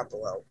Jimmy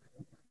Garoppolo?"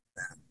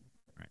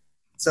 Right.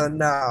 So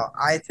no,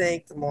 I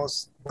think the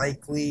most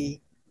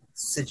likely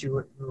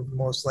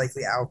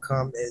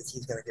outcome is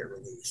he's going to get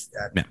released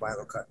at Yeah.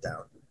 final cut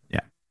down. Yeah.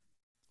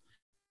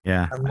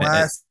 Yeah.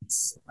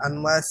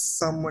 Unless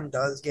someone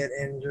does get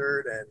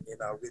injured, and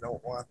we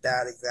don't want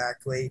that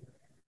exactly,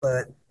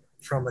 but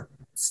from a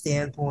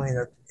standpoint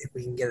of if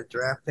we can get a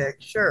draft pick,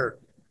 sure.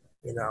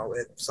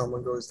 If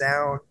someone goes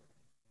down,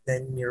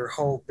 then your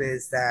hope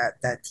is that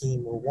that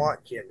team will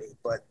want Jimmy,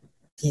 but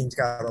teams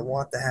gotta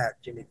want to have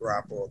Jimmy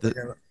Garoppolo.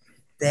 The,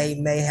 They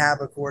may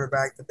have a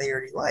quarterback that they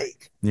already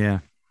like, yeah.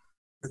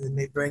 and then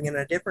they bring in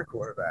a different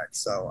quarterback.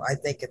 So I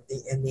think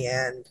in the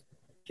end,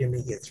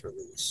 Jimmy gets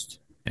released.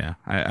 Yeah.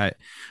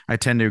 I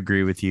tend to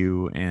agree with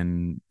you,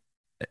 and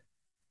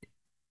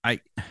I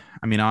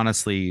I mean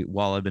honestly,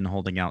 while I've been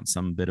holding out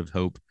some bit of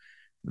hope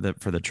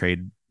that for the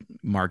trade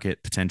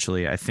market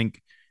potentially, I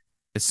think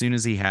as soon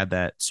as he had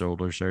that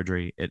shoulder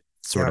surgery, it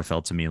sort of Yep,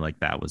 felt to me like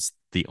that was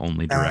the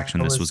only that direction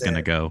this was was going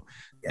to it. go.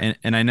 Yeah.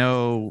 And I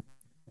know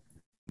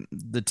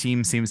the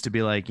team seems to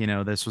be like,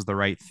 this was the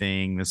right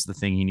thing. This is the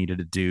thing he needed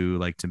to do,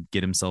 like to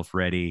get himself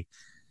ready.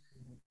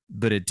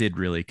 But it did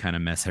really kind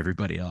of mess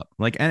everybody up.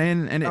 Like,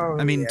 and it, I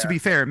Oh mean, to yeah. be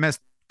fair, it messed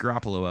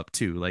Garoppolo up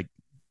too. Like,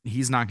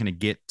 he's not going to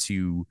get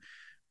to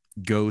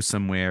go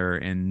somewhere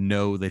and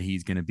know that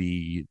he's going to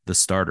be the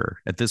starter.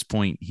 At this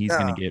point, he's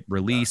going to No. get No.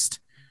 released.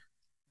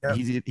 Yep.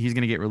 He's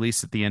going to get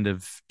released at the end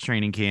of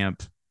training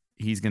camp.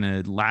 He's going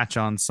to latch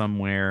on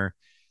somewhere,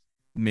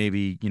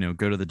 maybe,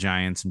 go to the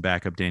Giants and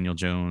back up Daniel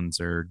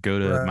Jones, or go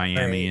to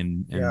Miami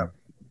Right. Yep.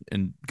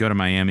 and go to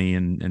Miami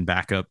and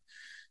back up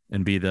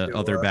and be the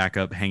other Tua.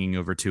 backup hanging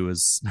over to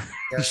his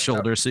Yep.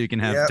 shoulder, so you can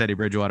have Yep. Teddy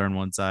Bridgewater on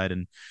one side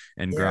and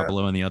Yep.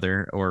 Garoppolo on the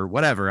other, or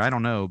whatever. I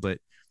don't know, but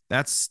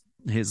that's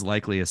his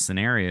likeliest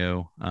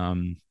scenario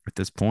at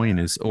this point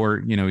is,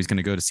 or he's going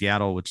to go to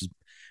Seattle, which is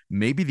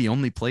maybe the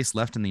only place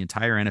left in the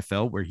entire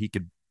NFL where he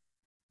could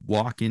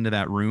walk into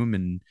that room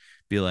and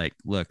be like,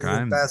 look, He's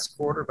the best I'm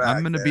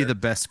quarterback going to be the there.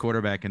 best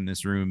quarterback in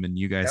this room, and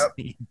you guys Yep.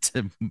 need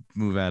to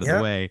move out of the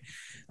Yep. way.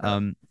 Yep.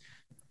 Um,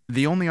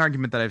 the only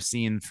argument that I've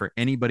seen for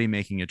anybody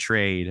making a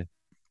trade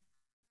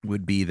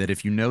would be that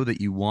if you know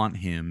that you want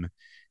him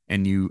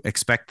and you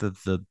expect that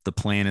the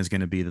plan is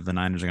going to be that the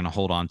Niners are going to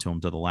hold on to him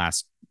to the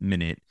last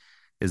minute,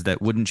 is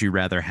that wouldn't you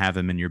rather have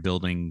him in your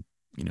building,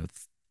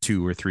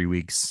 2 or 3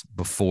 weeks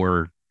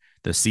before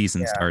the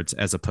season Yeah. starts,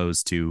 as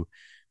opposed to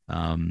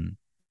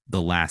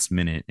the last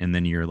minute, and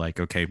then you're like,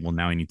 okay, well,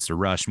 now he needs to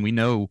rush,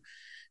 and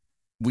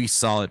we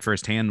saw it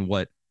firsthand.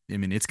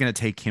 It's going to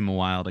take him a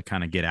while to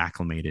kind of get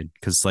acclimated,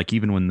 because like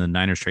even when the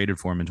Niners traded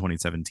for him in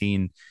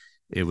 2017,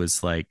 it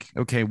was like,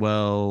 okay,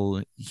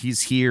 well,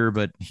 he's here,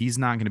 but he's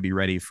not going to be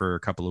ready for a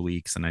couple of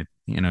weeks. And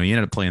he ended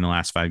up playing the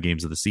last 5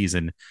 games of the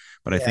season.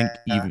 But I think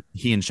Yeah. even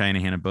he and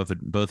Shanahan have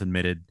both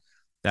admitted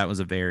that was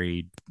a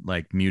very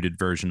like muted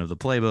version of the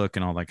playbook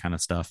and all that kind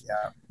of stuff.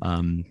 Yeah.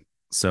 Um,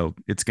 so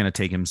it's going to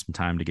take him some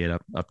time to get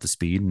up to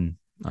speed, and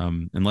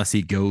unless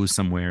he goes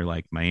somewhere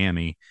like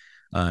Miami,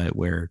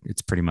 where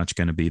it's pretty much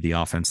going to be the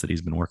offense that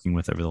he's been working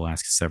with over the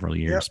last several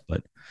Yep. years.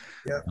 But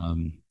Yep.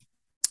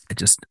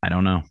 I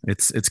don't know.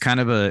 It's kind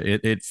of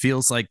it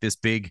feels like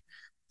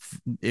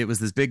it was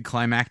this big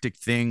climactic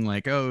thing,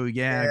 like, oh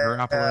yeah, Yeah.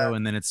 Garoppolo,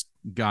 and then it's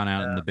gone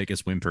out in Yeah. the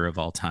biggest whimper of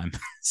all time.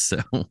 So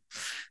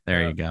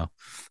there Yeah. you go.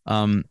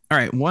 All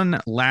right, one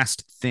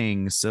last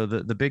thing. So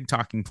the big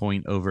talking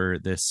point over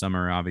this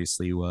summer,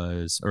 obviously,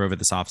 or over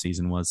this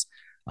offseason, was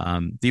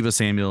Deebo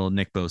Samuel,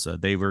 Nick Bosa.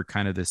 They were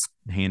kind of this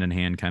hand in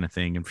hand kind of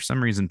thing, and for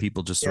some reason,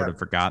 people just sort Yeah. of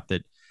forgot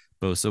that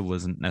Bosa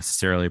wasn't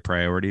necessarily a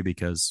priority,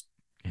 because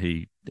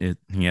he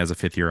has a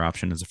 5th-year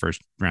option as a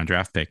first round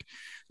draft pick.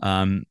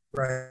 Um,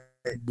 Right.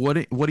 what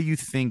do you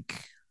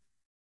think?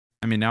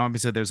 I mean, now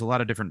obviously there's a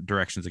lot of different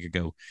directions it could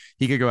go.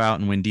 He could go out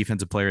and win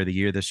Defensive Player of the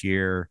Year this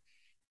year,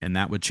 and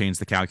that would change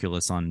the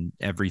calculus on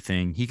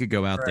everything. He could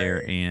go out there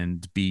Right.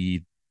 and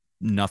be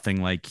nothing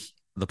like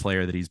the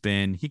player that he's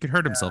been. He could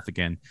hurt Yeah. himself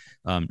again.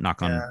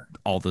 Knock on Yeah.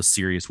 all the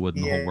serious wood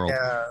in the whole world.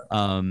 Yeah.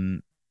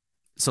 Um,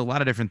 so a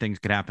lot of different things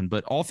could happen,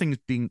 but all things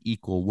being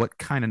equal, what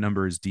kind of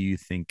numbers do you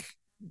think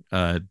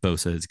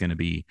Bosa is going to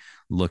be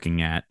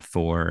looking at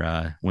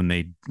for when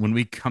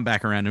we come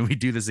back around and we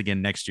do this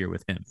again next year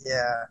with him?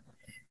 Yeah.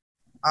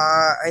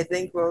 I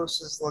think Rose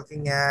is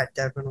looking at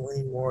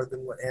definitely more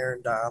than what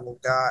Aaron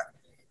Donald got,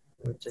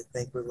 which I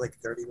think was like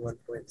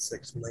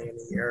 31.6 million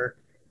a year.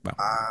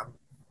 Well,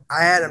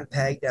 I had him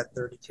pegged at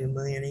 32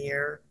 million a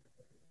year,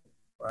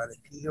 but if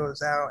he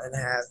goes out and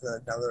has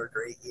another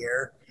great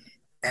year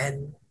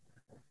and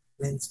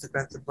wins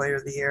Defensive Player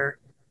of the Year,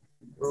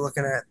 we're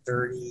looking at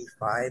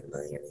 35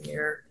 million a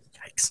year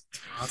yikes.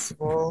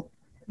 possible.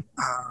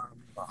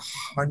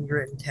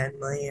 110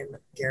 million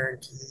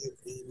guaranteed,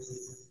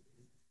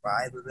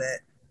 85 of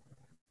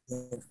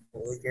it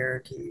fully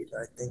guaranteed.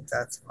 I think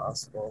that's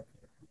possible.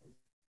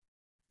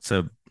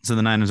 So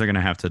the Niners are going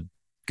to have to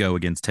go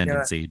against Yeah.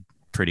 tendency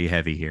pretty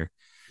heavy here,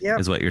 Yep.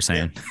 is what you're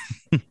saying.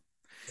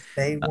 If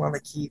they want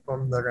to keep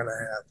them, they're going to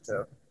have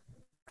to.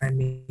 I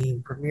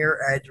mean, premier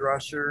edge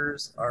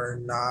rushers are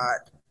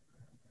not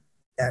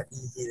that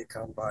easy to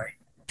come by.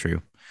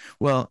 True.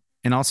 Well,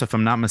 and also, if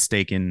I'm not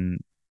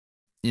mistaken,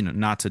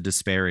 not to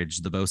disparage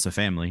the Bosa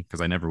family, because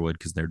I never would,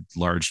 because they're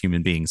large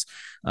human beings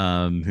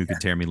who could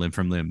tear me limb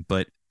from limb.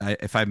 But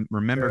if I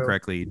remember True.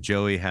 correctly,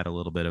 Joey had a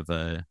little bit of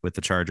with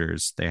the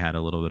Chargers, they had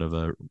a little bit of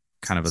a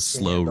kind of a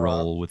slow Standoff.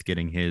 roll with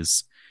getting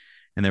his,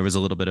 and there was a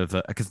little bit of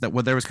because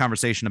there was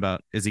conversation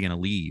about, is he going to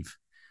leave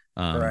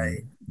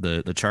Right.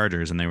 the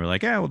Chargers, and they were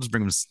like, yeah, we'll just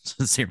bring them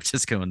to San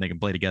Francisco and they can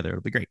play together.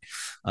 It'll be great.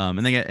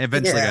 And they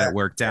eventually got it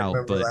worked I out,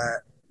 remember but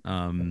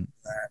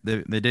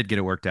that. they did get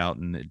it worked out,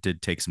 and it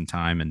did take some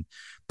time.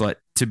 But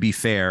to be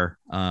fair,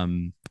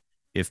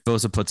 if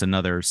Bosa puts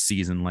another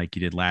season like he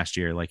did last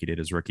year, like he did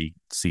his rookie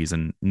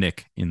season,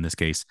 Nick in this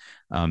case,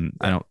 I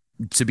don't.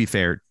 To be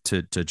fair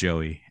to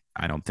Joey,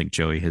 I don't think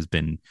Joey has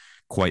been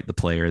quite the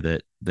player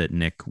that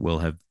Nick will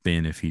have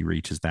been if he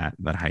reaches that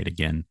height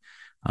again.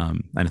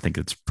 I think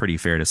it's pretty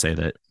fair to say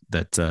that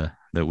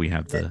we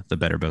have the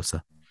better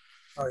Bosa.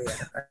 Oh yeah,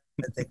 I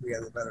think we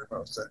have the better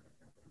Bosa.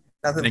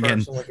 Nothing again,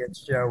 personal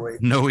against Joey.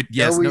 No,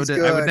 yes, Joey's no,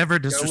 good. I would never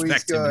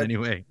disrespect Joey's him in good. any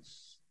way.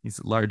 He's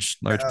a large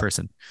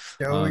person.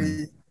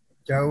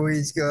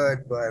 Joey's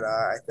good, but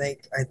I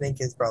think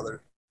his brother's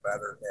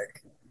better,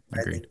 Nick.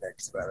 Agreed. I think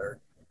Nick's better.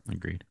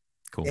 Agreed.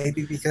 Cool.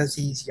 Maybe because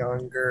he's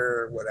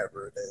younger,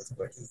 whatever it is,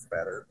 but he's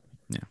better.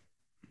 Yeah.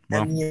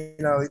 Well,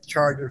 and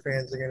Charger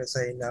fans are gonna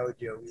say no,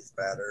 Joey's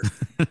better.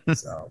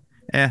 So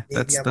yeah,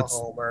 maybe I'm a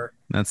homer.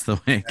 That's the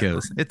way it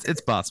goes.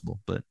 It's possible,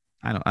 but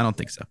I don't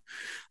think so.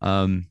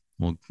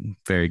 Well,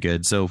 very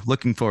good. So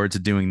looking forward to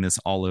doing this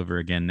all over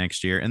again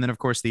next year, and then of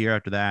course the year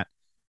after that,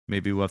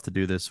 maybe we'll have to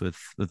do this with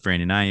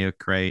Brandon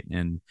Ayuk, right?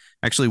 And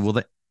actually,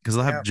 because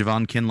they'll have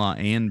Javon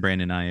Kinlaw and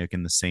Brandon Ayuk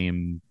in the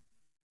same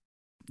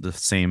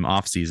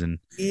off season.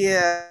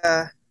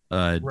 Yeah.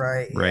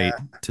 Right. Yeah.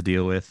 To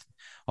deal with.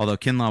 Although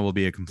Kinlaw will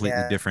be a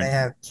completely different they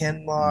have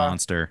Kinlaw,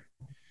 monster.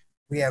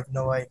 We have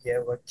no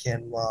idea what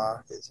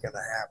Kinlaw is going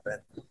to happen.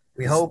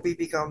 We hope he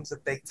becomes a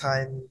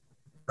big-time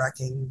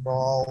wrecking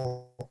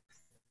ball.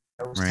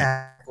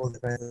 Tackle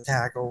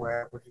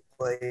wherever he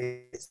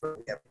plays, but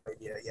we have no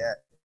idea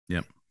yet.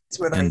 Yep. It's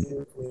what I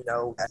usually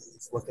know that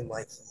he's looking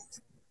like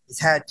he's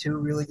had 2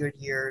 really good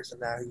years,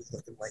 and now he's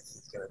looking like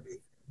he's going to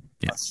be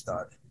a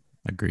stud.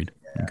 Agreed.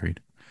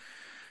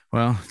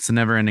 Well, it's a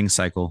never-ending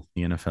cycle,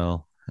 the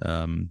NFL,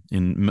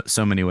 in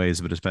so many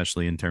ways, but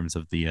especially in terms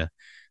of the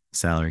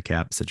salary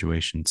cap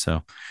situation.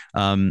 So,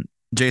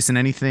 Jason,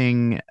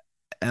 anything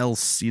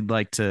else you'd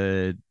like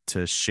to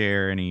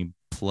share? Any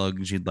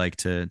plugs you'd like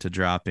to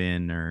drop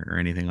in or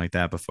anything like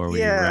that before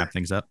we wrap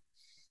things up?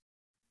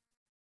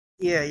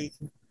 Yeah, you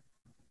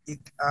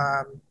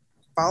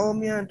follow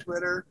me on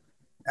Twitter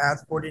at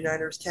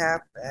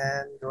 49ersCap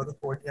and go to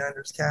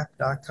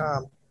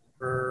 49ersCap.com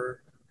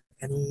for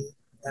any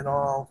and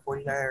all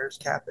 49ers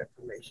cap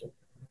information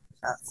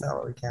at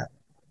salary cap.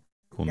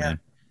 Cool, man.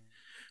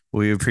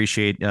 We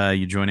appreciate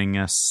you joining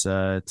us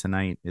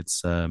tonight.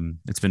 It's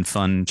been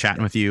fun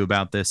chatting with you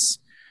about this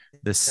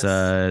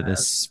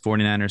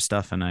 49ers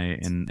stuff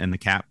and the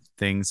cap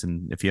things.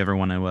 And if you ever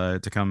want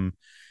to come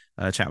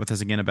chat with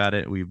us again about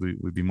it,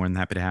 we'd be more than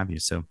happy to have you.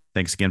 So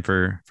thanks again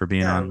for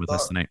being on with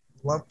us tonight.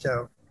 Would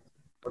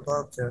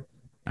love to. All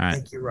right.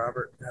 Thank you,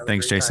 Robert.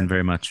 Thanks, Jason,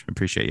 very much.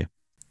 Appreciate you.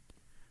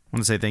 I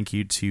want to say thank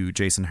you to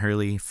Jason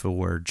Hurley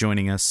for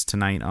joining us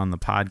tonight on the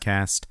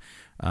podcast.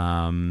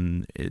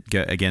 Go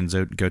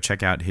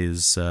check out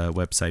his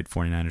website,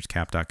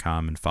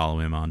 49erscap.com, and follow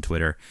him on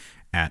Twitter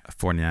at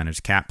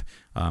 49erscap.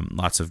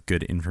 Lots of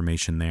good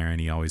information there, and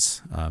he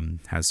always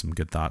has some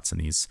good thoughts,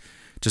 and he's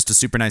just a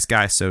super nice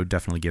guy, so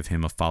definitely give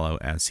him a follow,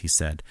 as he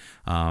said.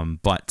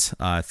 But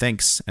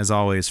thanks, as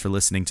always, for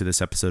listening to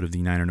this episode of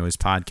the Niner Noise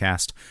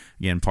Podcast,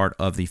 again, part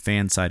of the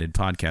Fansided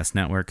Podcast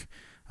Network.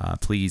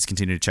 Please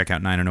continue to check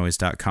out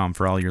NinerNoise.com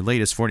for all your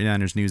latest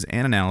 49ers news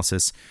and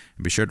analysis,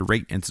 and be sure to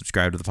rate and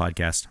subscribe to the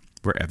podcast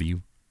wherever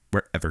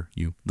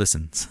you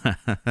listen.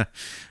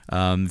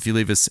 If you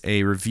leave us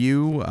a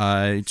review,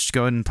 just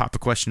go ahead and pop a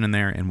question in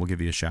there, and we'll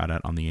give you a shout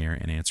out on the air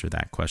and answer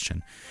that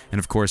question. And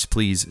of course,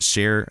 please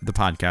share the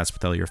podcast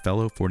with all your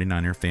fellow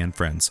 49er fan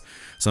friends.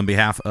 So on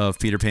behalf of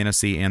Peter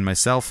Panosy and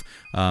myself,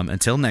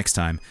 until next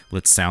time,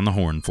 let's sound the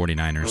horn,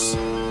 49ers.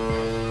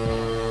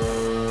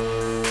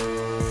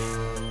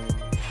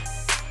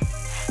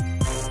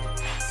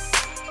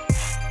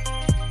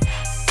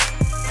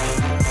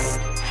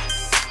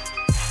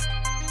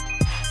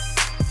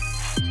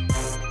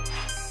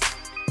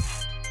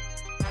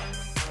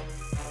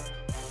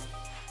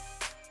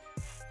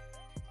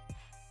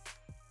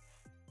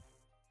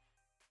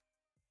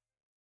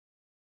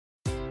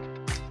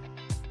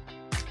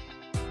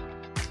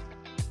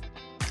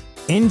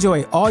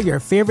 Enjoy all your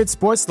favorite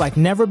sports like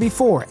never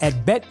before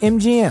at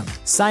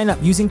BetMGM. Sign up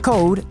using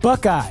code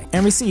Buckeye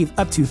and receive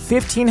up to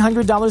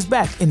 $1,500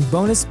 back in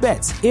bonus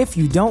bets if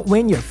you don't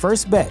win your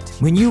first bet.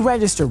 When you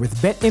register with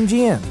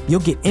BetMGM, you'll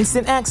get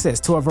instant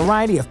access to a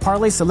variety of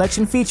parlay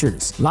selection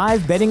features,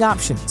 live betting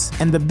options,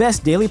 and the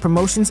best daily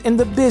promotions in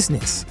the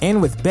business.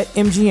 And with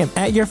BetMGM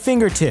at your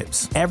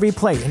fingertips, every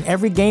play and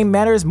every game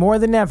matters more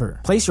than ever.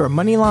 Place your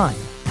money line,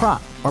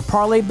 prop, or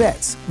parlay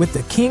bets with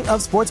the king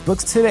of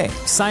sportsbooks today.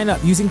 Sign up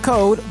using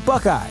code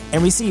Buckeye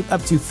and receive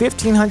up to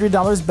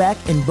 $1,500 back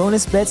in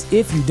bonus bets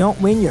if you don't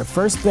win your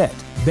first bet.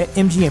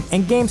 BetMGM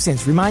and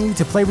GameSense remind you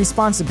to play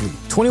responsibly.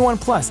 21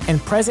 plus and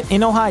present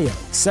in Ohio,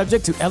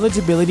 subject to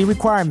eligibility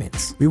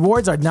requirements.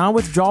 Rewards are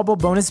non-withdrawable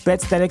bonus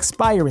bets that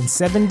expire in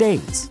 7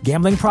 days.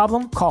 Gambling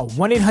problem? Call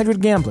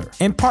 1-800-GAMBLER.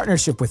 In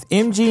partnership with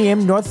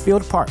MGM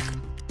Northfield Park.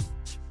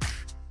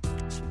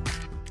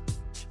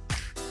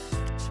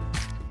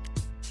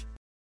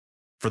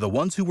 For the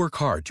ones who work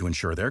hard to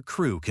ensure their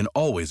crew can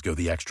always go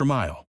the extra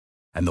mile,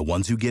 and the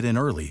ones who get in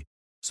early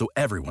so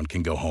everyone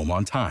can go home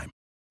on time,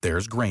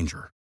 there's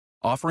Grainger,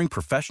 offering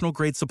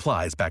professional-grade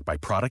supplies backed by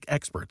product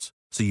experts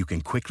so you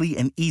can quickly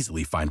and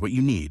easily find what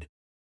you need.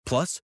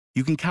 Plus,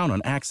 you can count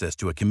on access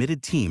to a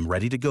committed team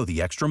ready to go the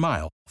extra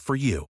mile for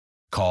you.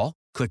 Call,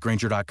 click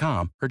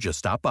Grainger.com, or just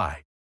stop by.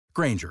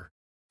 Grainger,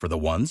 for the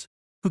ones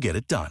who get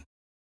it done.